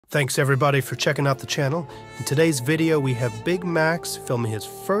Thanks everybody for checking out the channel. In today's video we have Big Max filming his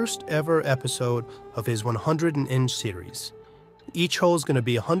first ever episode of his 100-inch series. Each hole is going to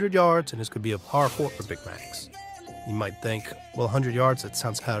be 100 yards and it's going to be a par 4 for Big Max. You might think, well, 100 yards, that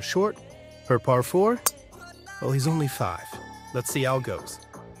sounds kind of short. For a par 4? Well, he's only 5. Let's see how it goes.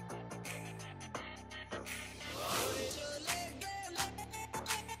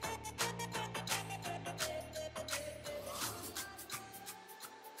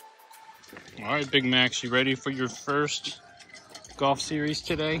 All right, Big Max, you ready for your first golf series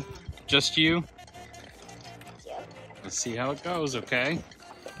today? Just you? Yep. Let's see how it goes, okay?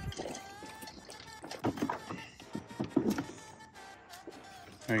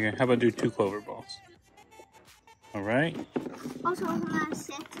 Okay, how about do 2 clover balls? All right. Also, I'm gonna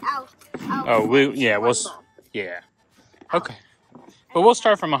sit out. Yeah. Okay. But we'll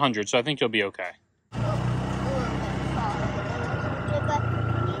start from 100, so I think you'll be okay.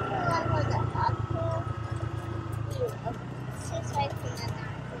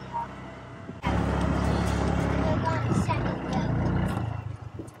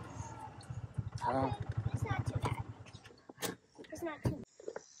 It's not too bad. It's not too bad.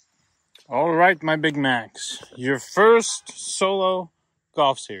 All right, my Big Max, your first solo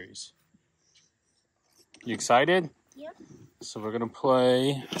golf series. You excited? Yep. So we're gonna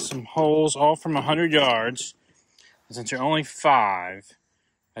play some holes all from 100 yards. And since you're only 5,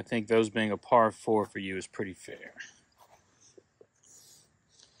 I think those being a par 4 for you is pretty fair.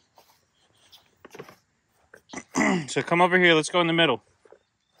 So come over here, let's go in the middle.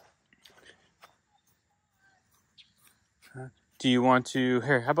 Do you want to,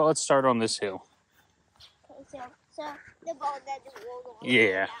 here, how about let's start on this hill? Okay, so the ball that just rolled all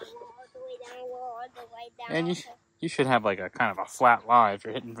Yeah. the way down, all the way down. And you should have like a kind of a flat lie if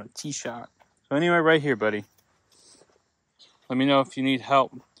you're hitting a tee shot. So anyway, right here, buddy. Let me know if you need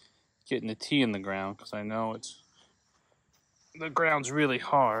help getting the tee in the ground, because I know the ground's really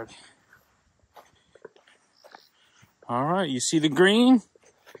hard. All right, you see the green?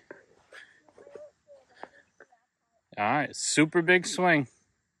 All right, super big swing.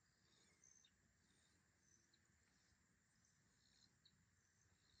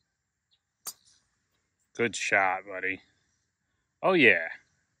 Good shot, buddy. Oh, yeah.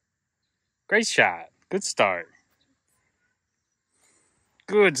 Great shot. Good start.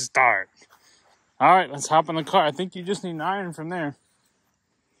 Good start. All right, let's hop in the car. I think you just need an iron from there.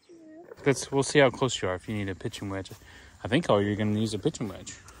 We'll see how close you are if you need a pitching wedge. I think all you're going to need is a pitching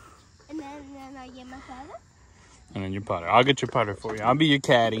wedge. And then I get my putter? And then your putter. I'll get your putter for you. I'll be your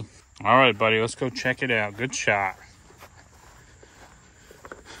caddy. All right, buddy, let's go check it out. Good shot.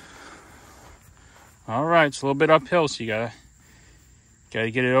 All right, it's a little bit uphill, so you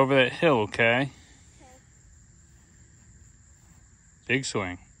gotta get it over that hill, okay? Big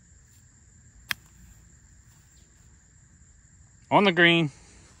swing. On the green.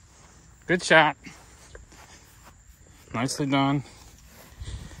 Good shot. Nicely done.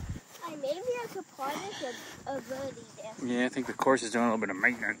 Maybe I could polish a birdie there. Yeah, I think the course is doing a little bit of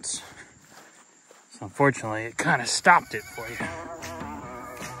maintenance. So unfortunately, it kind of stopped it for you.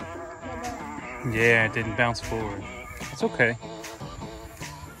 Yeah, it didn't bounce forward. That's okay.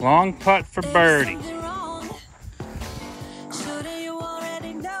 Long putt for birdie.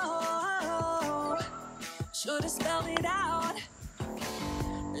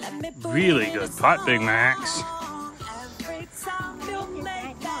 Really good putt, Big Max.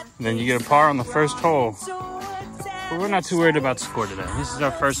 Then you get a par on the first hole. But we're not too worried about the score today. This is our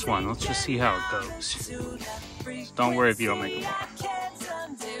first one. Let's just see how it goes. So don't worry if you don't make a par.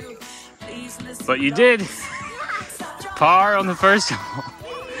 But you did. Par on the first hole.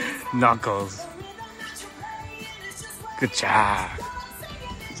 Knuckles. Good job.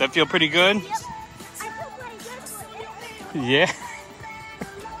 Does that feel pretty good? Yep. I feel pretty good for it. Yeah.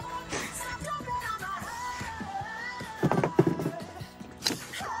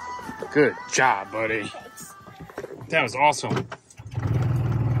 Good job, buddy. That was awesome.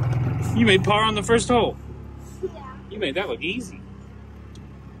 You made par on the first hole. Yeah. You made that look easy.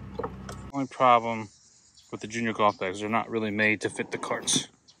 Only problem with the junior golf bags, they're not really made to fit the carts.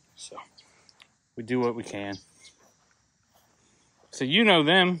 So we do what we can. So you know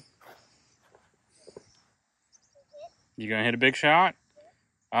them. You gonna hit a big shot?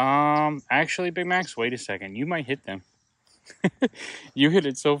 Actually, Big Max, wait a second. You might hit them. You hit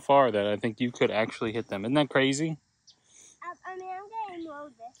it so far that I think you could actually hit them. Isn't that crazy? I mean, I'm getting low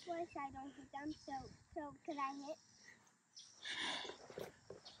this way so I don't hit them. So could I hit?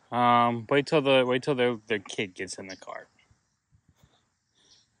 Wait till the kid gets in the cart.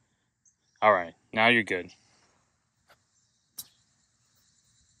 All right, now you're good.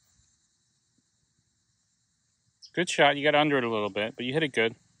 Good shot. You got under it a little bit, but you hit it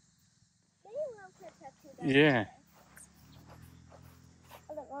good. Yeah.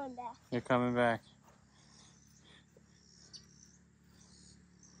 I'm going back. You're coming back.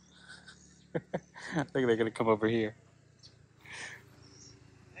 I think they're gonna come over here.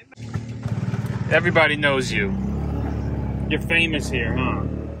 Everybody knows you. You're famous here, huh?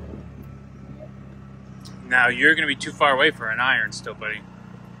 Now you're gonna be too far away for an iron still, buddy.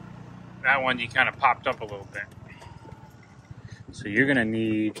 That one you kind of popped up a little bit. So you're gonna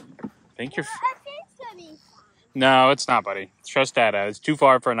need. I think you're. No, it's not, buddy. Trust that out. It's too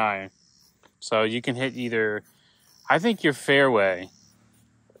far for an iron. So you can hit either. I think your fairway.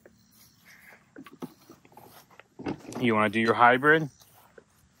 You want to do your hybrid?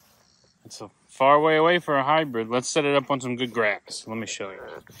 It's a far way away for a hybrid. Let's set it up on some good grass. Let me show you.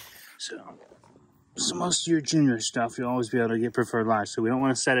 So most of your junior stuff, you'll always be able to get preferred lie. So we don't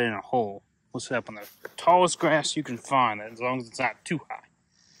want to set it in a hole. We'll set it up on the tallest grass you can find, as long as it's not too high.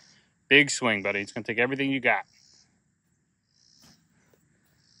 Big swing, buddy. It's going to take everything you got.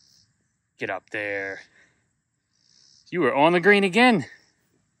 Get up there. You were on the green again.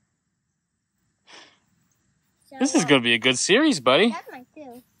 So, this is going to be a good series, buddy. That's my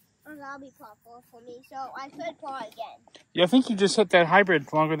 2. That'll be par 4 for me, so I could par again. Yeah, I think you just hit that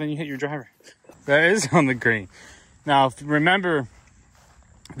hybrid longer than you hit your driver. That is on the green. Now, if you remember,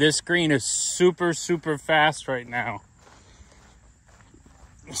 this green is super, super fast right now.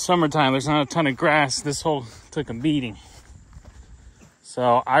 Summertime, there's not a ton of grass. This hole took a beating.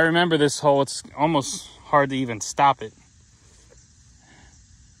 So I remember this hole. It's almost hard to even stop it.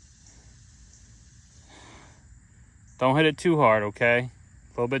 Don't hit it too hard, okay?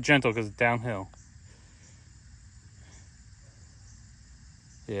 A little bit gentle because it's downhill.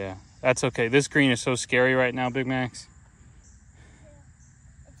 Yeah, that's okay. This green is so scary right now, Big Max.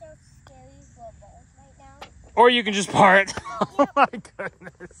 It's so scary for balls right now. Or you can just par it. Oh my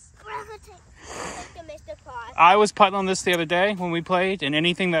goodness. I was putting on this the other day when we played, and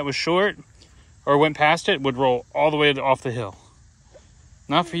anything that was short or went past it would roll all the way off the hill.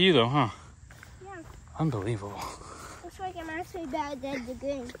 Not for you though, huh? Yeah. Unbelievable. Looks like I'm actually bad at the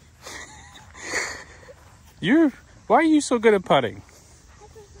green. Why are you so good at putting?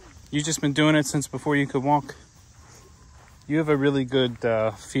 You've just been doing it since before you could walk. You have a really good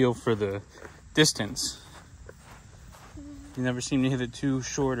feel for the distance. You never seem to hit it too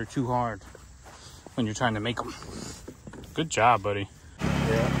short or too hard when you're trying to make them. Good job, buddy.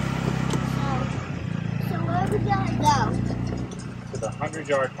 Yeah. So where are we gonna go? To the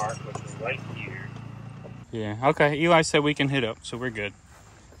 100-yard mark, which is right here. Yeah, okay. Eli said we can hit up, so we're good.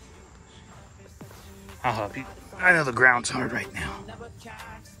 I'll help you. I know the ground's hard right now.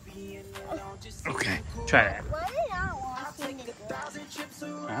 Okay, try that. Why are you not walking the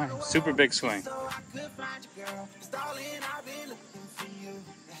ground? All right, super big swing.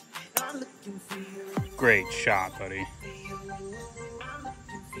 Great shot, buddy.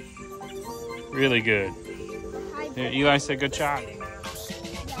 Really good. Yeah, Eli said good shot. You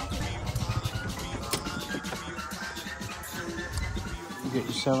get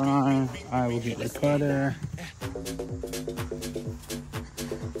your 7-iron. I will get your putter.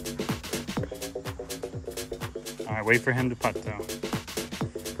 All right, wait for him to putt though.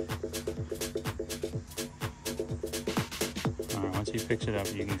 All right, once he picks it up,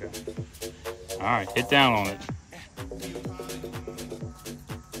 you can go. All right, hit down on it.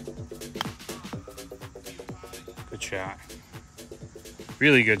 Good shot.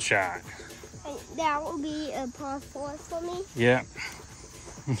 Really good shot. And that will be a par 4 for me. Yeah.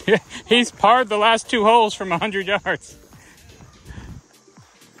 He's parred the last 2 holes from 100 yards.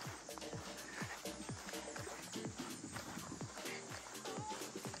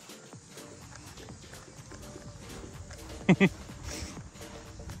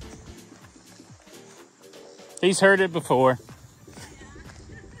 He's heard it before.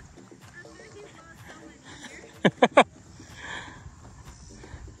 A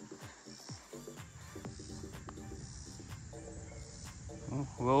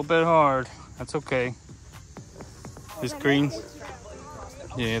little bit hard. That's okay. This green.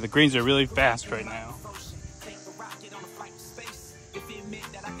 Yeah, the greens are really fast right now.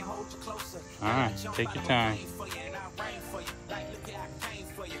 All right, take your time.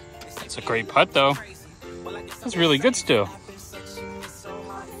 It's a great putt, though. That's really good still.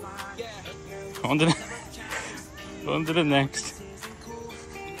 On to the next.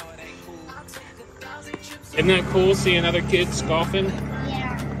 Isn't that cool, seeing other kids golfing?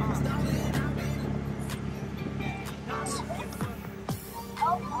 Yeah.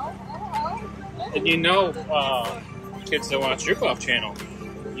 And you know, kids that watch your golf channel,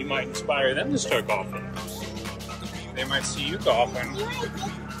 you might inspire them to start golfing. They might see you golfing.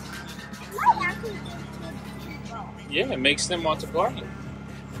 Yeah, it makes them want to play. Yeah.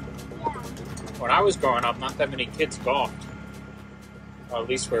 When I was growing up, not that many kids golfed. Or at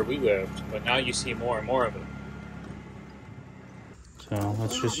least where we lived. But now you see more and more of it. So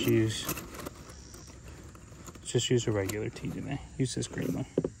let's just use a regular tee today. Use this green one.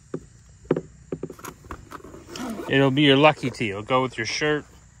 It'll be your lucky tee. It'll go with your shirt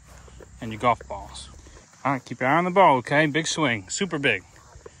and your golf balls. All right, keep your eye on the ball, okay? Big swing, super big.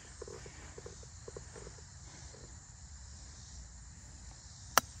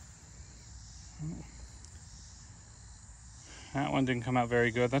 That one didn't come out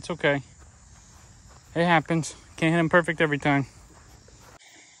very good. That's okay. It happens. Can't hit him perfect every time.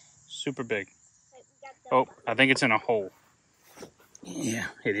 Super big. Oh, I think it's in a hole. Yeah,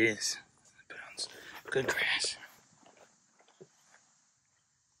 it is. Good grass.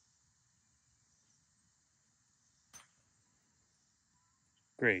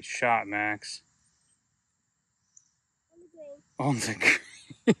 Great shot, Max. On the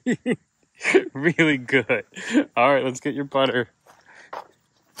green. Really good. All right, let's get your putter.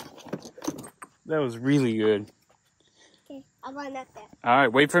 That was really good. Okay, I'll run up there. All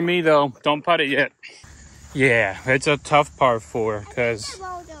right, wait for me though. Don't putt it yet. Yeah, it's a tough par 4 because. I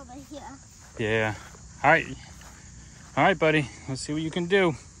rolled over here. Yeah. All right, buddy. Let's see what you can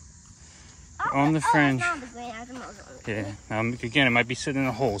do. On the fringe. On the green. I can roll over Yeah. Again, it might be sitting in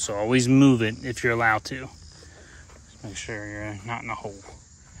a hole, so always move it if you're allowed to. Just make sure you're not in a hole.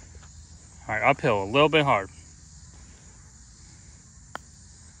 All right, uphill, a little bit hard.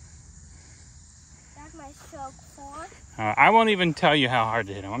 That's my stroke 4. I won't even tell you how hard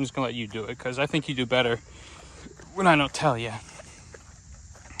to hit him. I'm just going to let you do it because I think you do better when I don't tell you.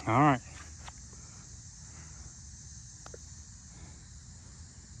 All right.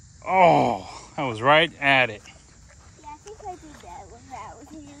 Oh, that was right at it. Yeah, I think I did that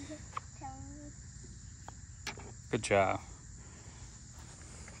without you telling me. Good job.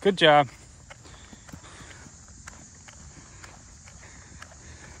 Good job.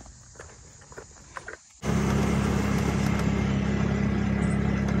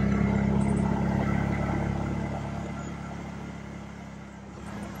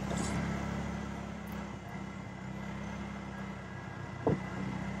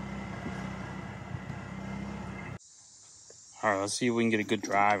 All right, let's see if we can get a good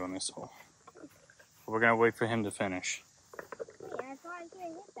drive on this hole. We're going to wait for him to finish. Yeah, I thought I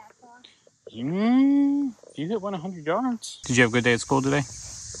couldn't hit that far. You hit 100 yards. Did you have a good day at school today?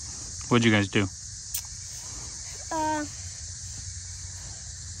 What'd you guys do?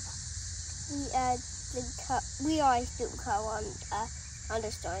 We always do color on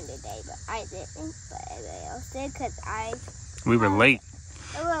the storm today, but I didn't. But everybody else did because We were late.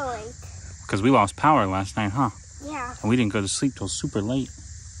 We were late. Because we lost power last night, huh? Yeah. And we didn't go to sleep till super late.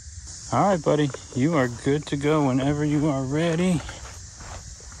 All right, buddy. You are good to go whenever you are ready.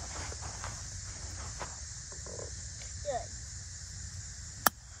 Good.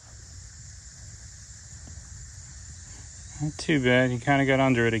 Not too bad. You kind of got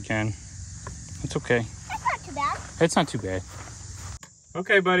under it again. It's okay. That's not too bad. It's not too bad.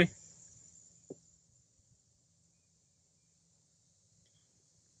 Okay, buddy.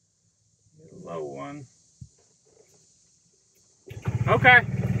 Low one. Okay.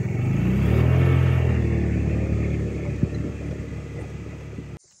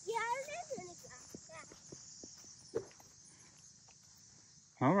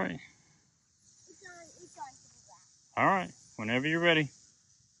 All right. All right. Whenever you're ready.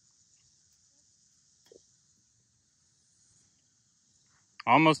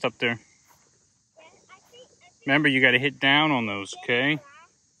 Almost up there. Remember, you got to hit down on those, okay?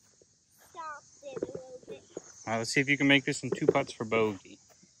 All right, let's see if you can make this in 2 putts for bogey.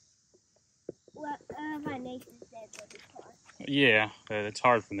 Well, my neighbor said that it's hard. Yeah, it's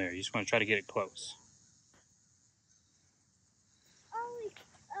hard from there. You just want to try to get it close.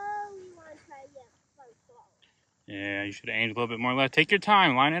 We want to try to get close. Yeah, you should have aimed a little bit more left. Take your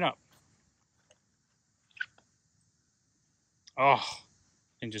time. Line it up. Oh,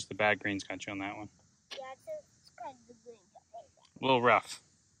 I think just the bad greens got you on that one. Yeah, it's kind of the green. A little rough.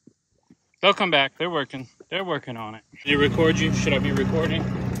 They'll come back. They're working. They're working on it. Did you record you? Should I be recording?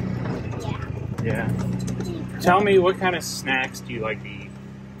 Yeah. Yeah. Tell me, what kind of snacks do you like to eat?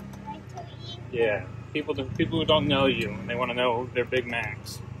 Like to eat? Yeah. People who don't know you, and they want to know their Big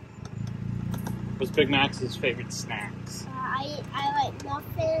Macs. What's Big Mac's favorite snacks? I like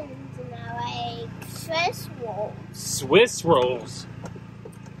muffins and I like Swiss rolls. Swiss rolls?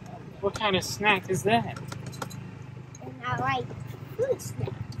 What kind of snack is that? And I like fruit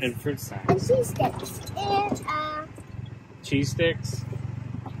snacks. And fruit snacks. And cheese sticks. And cheese sticks?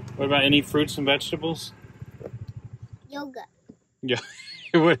 What about any fruits and vegetables? Yogurt. Yeah.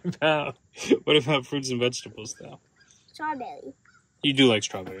 What about fruits and vegetables though? Strawberry. You do like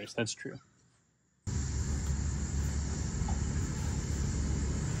strawberries, that's true.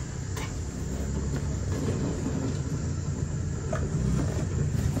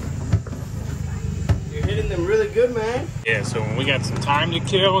 You're hitting them really good, man. Yeah, so when we got some time to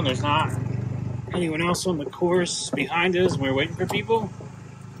kill and there's not anyone else on the course behind us and we're waiting for people,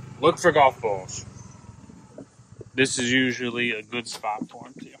 look for golf balls. This is usually a good spot for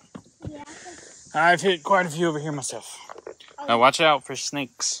them too. Yeah. I've hit quite a few over here myself. Now watch out for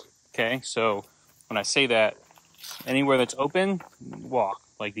snakes, okay? So when I say that, anywhere that's open, walk.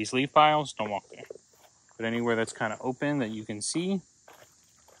 Like these leaf piles, don't walk there. But anywhere that's kind of open that you can see,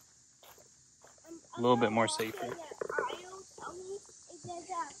 a little bit more safer.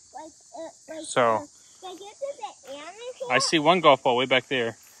 So I see one golf ball way back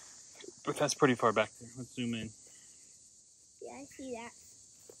there, but that's pretty far back there. Let's zoom in. Yeah, I see that.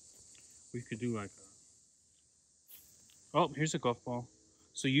 We could do like a... Oh, here's a golf ball.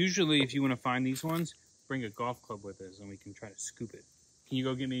 So usually if you want to find these ones, bring a golf club with us and we can try to scoop it. Can you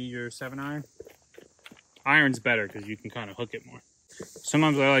go get me your 7-iron? Iron's better because you can kind of hook it more.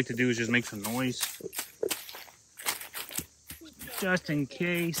 Sometimes what I like to do is just make some noise. Just in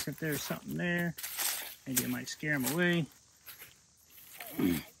case if there's something there. Maybe it might scare them away.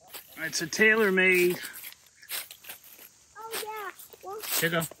 It's a tailor-made. Oh, yeah. Well, Here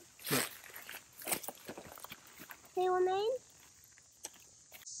you go. Look. tailor-made?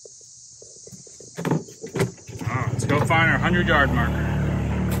 Oh, let's go find our 100-yard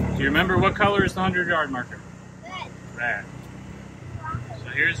marker. Do you remember what color is the 100-yard marker? Red. Red. So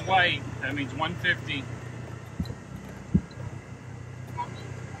here's white. That means 150.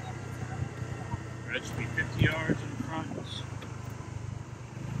 Red should be 50 yards in front.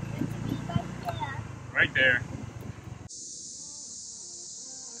 Right there.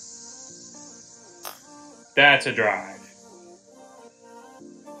 That's a drive.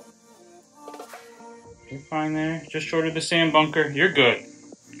 You're fine there. Just short of the sand bunker. You're good.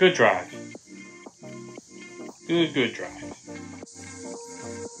 Good drive. Good drive.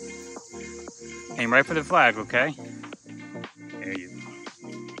 Aim right for the flag, okay? There you go.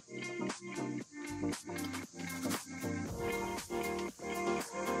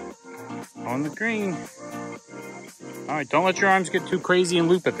 On the green. Alright, don't let your arms get too crazy and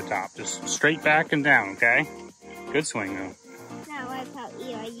loop at the top. Just straight back and down, okay? Good swing, though. Not like how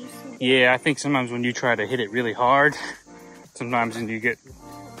I used to do. Yeah, I think sometimes when you try to hit it really hard, sometimes you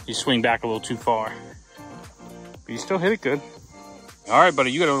swing back a little too far. But you still hit it good. Alright,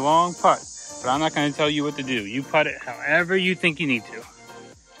 buddy, you got a long putt. But I'm not going to tell you what to do. You putt it however you think you need to.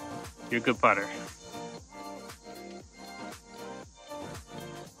 You're a good putter.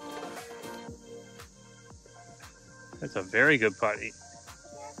 That's a very good putty.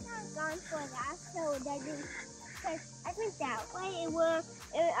 Gone for that, so it doesn't. I think that way it will.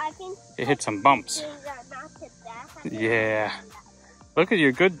 I think It hit some bumps. Yeah. Look at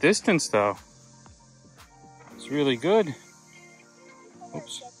your good distance, though. It's really good.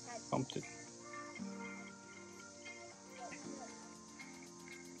 Oops, bumped it.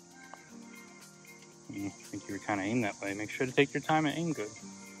 I think you were kind of aimed that way. Make sure to take your time and aim good.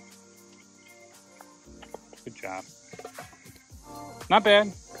 Good job. Not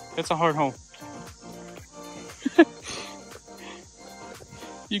bad. That's a hard hole.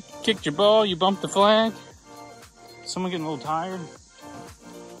 You kicked your ball, you bumped the flag. Someone getting a little tired?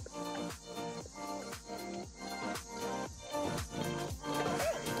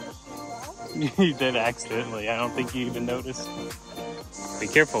 You did accidentally. I don't think you even noticed. Be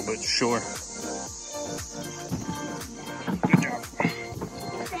careful, but sure. Good job.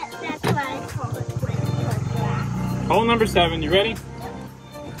 That's what I call it when Hole number 7, you ready?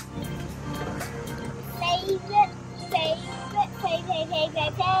 save it, save it, save it, save it,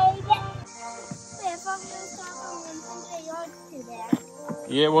 save it. If I'm going to stop on 100 yards to there.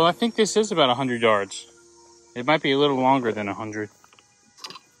 Yeah, well, I think this is about 100 yards. It might be a little longer than 100.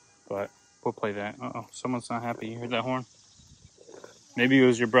 But we'll play that. Uh-oh, someone's not happy. You heard that horn? Maybe it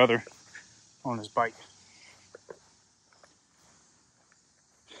was your brother on his bike.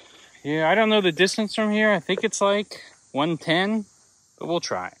 Yeah, I don't know the distance from here. I think it's like 110, but we'll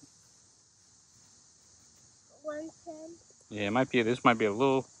try it. 110? Yeah, it might be. This might be a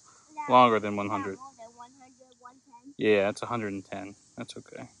little longer than 100. 100, 110? Yeah, it's 110. That's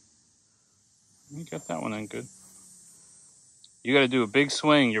okay. You got that one in good. You got to do a big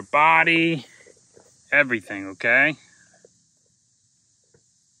swing. Your body, everything, okay?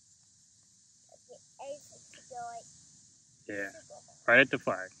 Yeah, right at the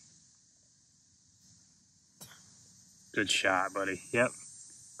flag. Good shot, buddy. Yep,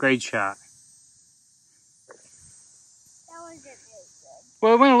 great shot. That wasn't really good.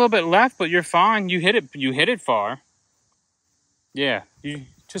 Well, it went a little bit left, but you're fine. You hit it. You hit it far. Yeah, you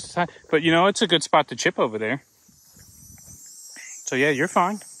just. But you know, it's a good spot to chip over there. So yeah, you're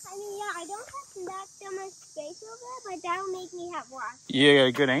fine. I mean, yeah, I don't have that much space over there, but that'll make me have more. You got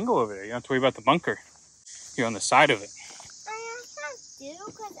a good angle over there. You don't have to worry about the bunker. You're on the side of it. I do,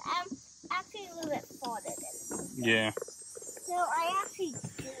 because I'm actually a little bit farther than it. Yeah. So I actually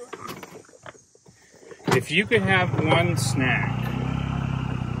do have. If you could have one snack,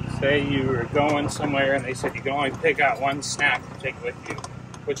 say you were going somewhere and they said you can only pick out one snack to take with you,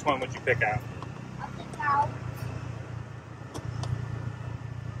 which one would you pick out? I'll pick out.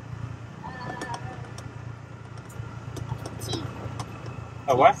 Cheese.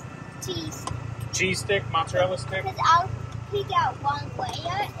 A what? Cheese. Cheese stick, mozzarella stick? Because I'll pick out one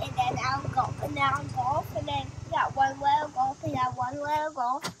layer, and then I'll go, and then I'll golf, and then pick out one layer, golf, pick out one layer,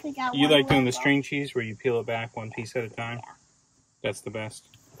 golf, pick out You one like doing layer, the string cheese where you peel it back one piece at a time? That's the best.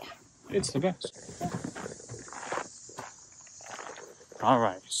 It's the best. All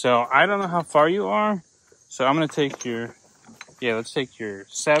right, so I don't know how far you are, so I'm going to take your, let's take your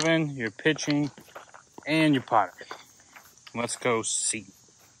 7, your pitching, and your putter. Let's go see.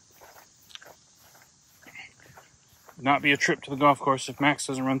 Not be a trip to the golf course if Max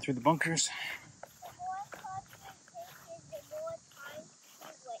doesn't run through the bunkers.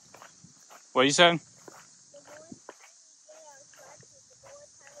 What you said?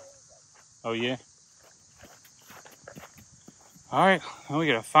 Oh yeah. All right, now we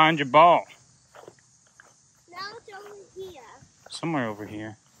gotta find your ball. Now it's over here. Somewhere over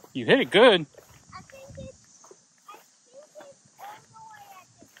here. You hit it good. I think it's all the way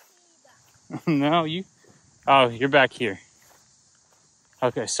at the tee. No, oh, you're back here.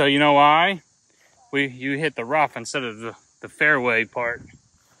 Okay, so you know why? You hit the rough instead of the fairway part.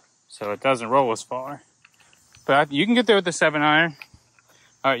 So it doesn't roll as far. But you can get there with the 7-iron.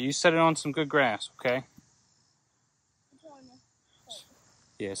 All right, you set it on some good grass, okay?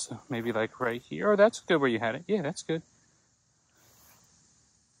 Yeah, so maybe like right here. Oh, that's good where you had it. Yeah, that's good.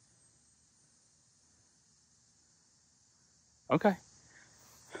 Okay.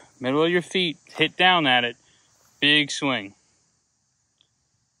 Middle of your feet. Hit down at it. Big swing.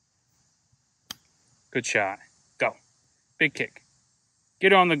 Good shot. Go. Big kick.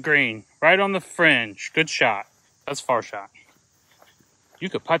 Get on the green. Right on the fringe. Good shot. That's far shot. You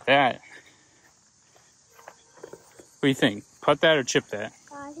could putt that. What do you think? Putt that or chip that?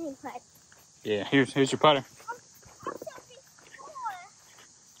 I think putt. Yeah, here's your putter.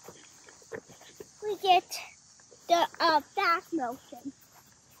 We get the fast motion.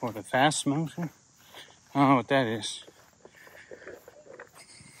 For the fast motion? I don't know what that is.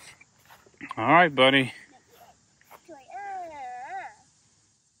 All right, buddy.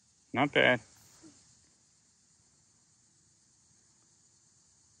 Not bad.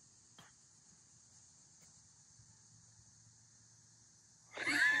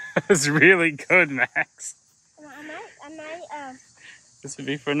 That's really good, Max. I might, This would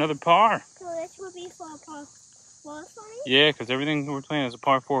be for another par. so this would be for a par 4 for me? Yeah, because everything we're playing is a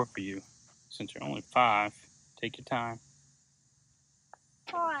par 4 for you. Since you're only 5, take your time.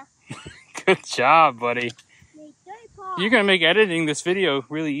 Par. Good job, buddy. Make 3 par. You're going to make editing this video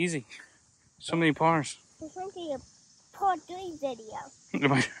really easy. So many pars. It's going to be a par 3 video.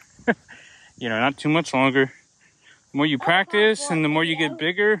 You know, not too much longer. The more you practice and the more you get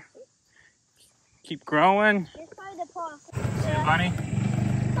bigger, keep growing. This part of the par. Bunny?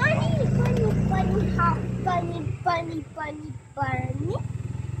 Bunny, hop, bunny. Bunny,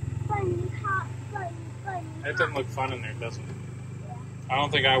 hop, bunny. That doesn't look fun in there, does it? I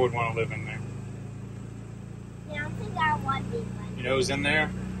don't think I would want to live in there. Yeah, I don't think I want to be bunny. You know who's in there?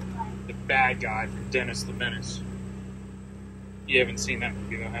 The bad guy from Dennis the Menace. You haven't seen that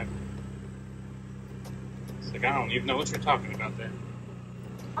movie though, have you? It's like, I don't even know what you're talking about there.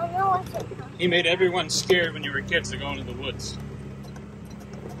 I know what you're talking about. He made everyone scared when you were kids to go into the woods.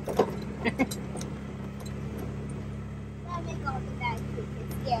 That make all the bad kids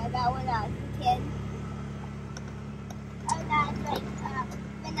scared about when I was a kid. When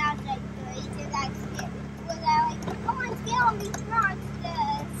I was like 3, because I was scared. When I was like, oh, I'm scared of these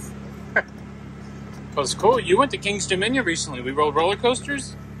monsters. Well, it's cool. You went to King's Dominion recently. We rode roller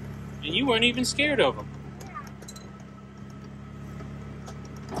coasters, and you weren't even scared of them.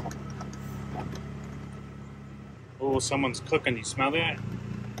 Oh, someone's cooking. Do you smell that?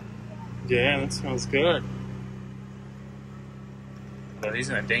 Yeah, that smells good. But he's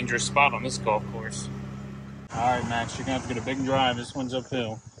in a dangerous spot on this golf course. Alright, Max, you're gonna have to get a big drive. This one's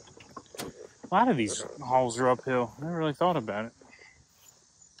uphill. A lot of these holes are uphill. I never really thought about it.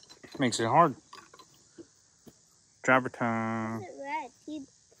 Makes it hard. Driver time.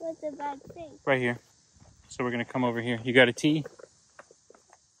 What's the bad thing? Right here. So we're gonna come over here. You got a T?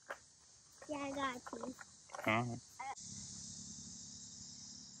 Yeah, I got you. Alright.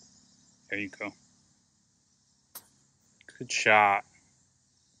 There you go. Good shot.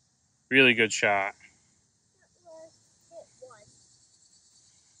 Really good shot.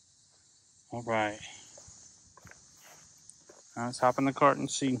 All right. Now let's hop in the cart and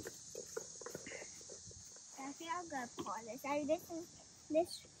see. I think I'll go par this.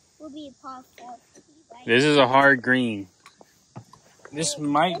 This will be a par 4, right? This is a hard green. This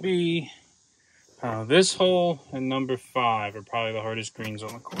might be this hole and number 5 are probably the hardest greens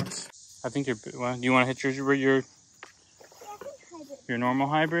on the course. I think you're. Well, do you want to hit your normal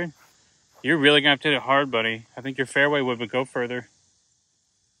hybrid? You're really gonna have to hit it hard, buddy. I think your fairway would go further.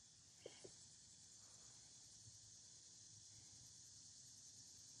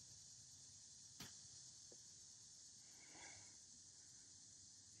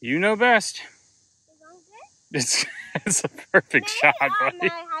 You know best. It's a perfect shot, buddy.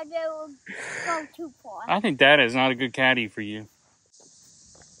 My hybrid will go too far. I think that is not a good caddy for you.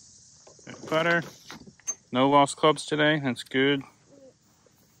 Putter. No lost clubs today. That's good.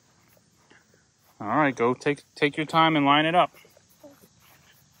 All right, go take your time and line it up.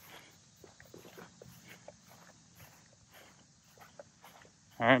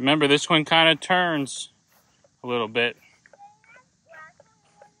 All right, remember this one kind of turns a little bit.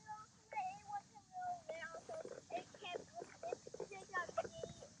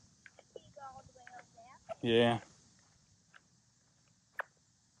 Yeah.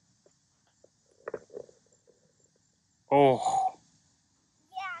 Oh.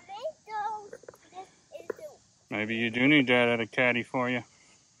 Maybe you do need that at a caddy for you.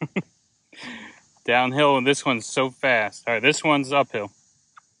 Downhill, and this one's so fast. All right, this one's uphill.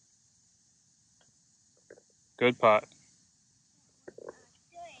 Good putt. If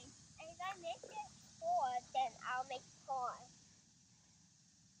I make it 4, then I'll make par.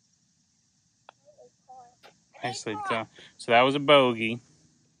 Nicely done. So that was a bogey.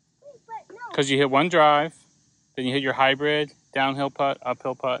 But no. Because you hit one drive, then you hit your hybrid, downhill putt,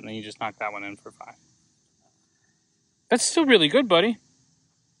 uphill putt, and then you just knocked that one in for 5. That's still really good, buddy.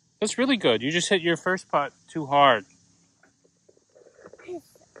 That's really good. You just hit your first putt too hard.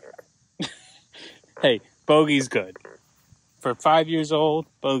 Hey, bogey's good. For 5 years old,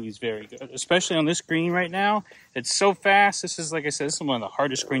 bogey's very good. Especially on this green right now. It's so fast. This is, like I said, this is one of the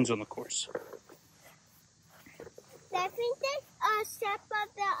hardest greens on the course. I think there's a step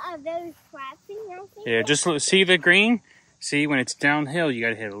of those flashing. I think. Yeah, just see the green. See, when it's downhill, you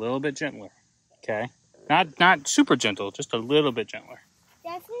got to hit a little bit gentler. Okay? Not super gentle, just a little bit gentler.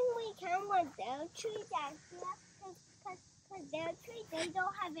 Definitely count on their trees out here, because their trees, they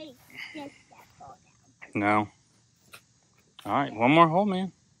don't have any sticks that fall down. No. All right, one more hole,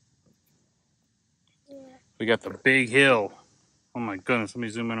 man. Yeah. We got the big hill. Oh my goodness, let me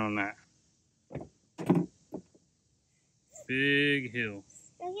zoom in on that. Big hill.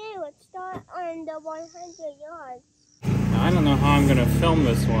 Okay, let's start on the 100 yards. Now, I don't know how I'm gonna film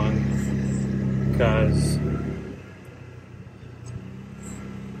this one, because,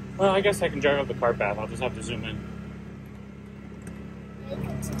 well, I guess I can drive up the cart path. I'll just have to zoom in.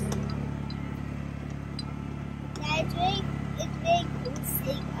 Yeah, it's very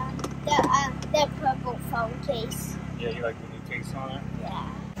boosting the purple phone case. Yeah, you like the new case on it? Yeah.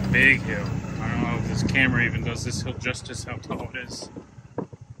 Big hill. I don't know if this camera even does this hill justice, how tall it is.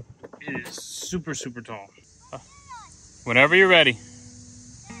 It is super, super tall. Whenever you're ready.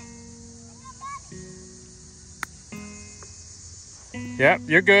 Yep,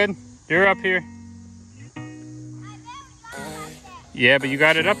 you're good. You're up here. Yeah, but you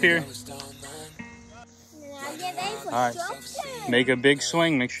got it up here. All right. Make a big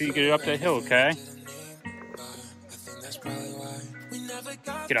swing. Make sure you get it up that hill, okay?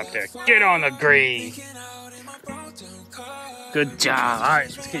 Get up there. Get on the green. Good job. All right,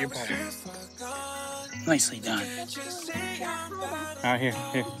 let's get your putter. Nicely done. All right, here.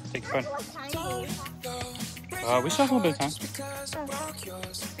 Take your putter. We still have a little bit of time.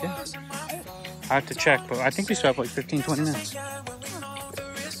 Yeah. I have to check, but I think we still have like 15, 20 minutes. I've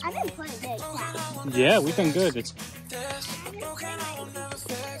been playing very fast. Yeah, we've been good. It's...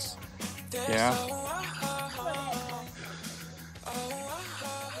 Yeah.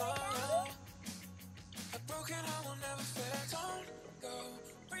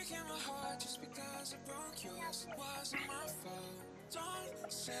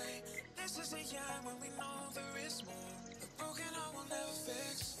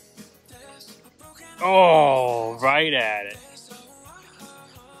 Oh, right at it.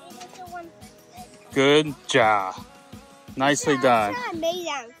 Good job. Nicely done. I made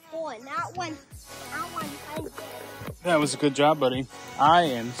that 4, not 100. That was a good job, buddy. I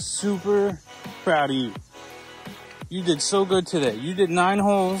am super proud of you. You did so good today. You did 9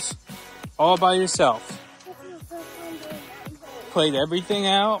 holes all by yourself. Played everything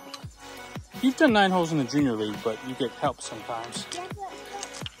out. You've done 9 holes in the junior league, but you get help sometimes. Yeah, but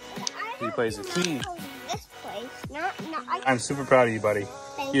He plays a team. This place. I'm super proud of you, buddy.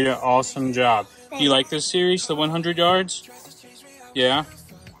 Thank You did an awesome job. Do you like this series, the 100 yards? Yeah?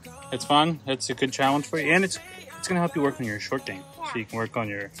 It's fun? It's a good challenge for you. And it's going to help you work on your short game. So you can work on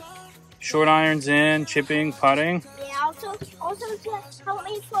your short irons in, chipping, putting. Yeah, also to help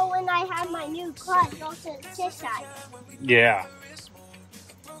me for when I have my new clubs, also this side. Yeah.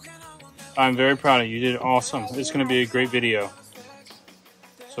 I'm very proud of you. You did awesome. It's going to be a great video.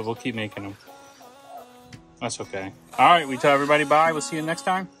 So we'll keep making them. That's okay. All right, we tell everybody bye. We'll see you next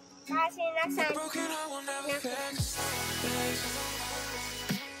time. Bye, see you next time.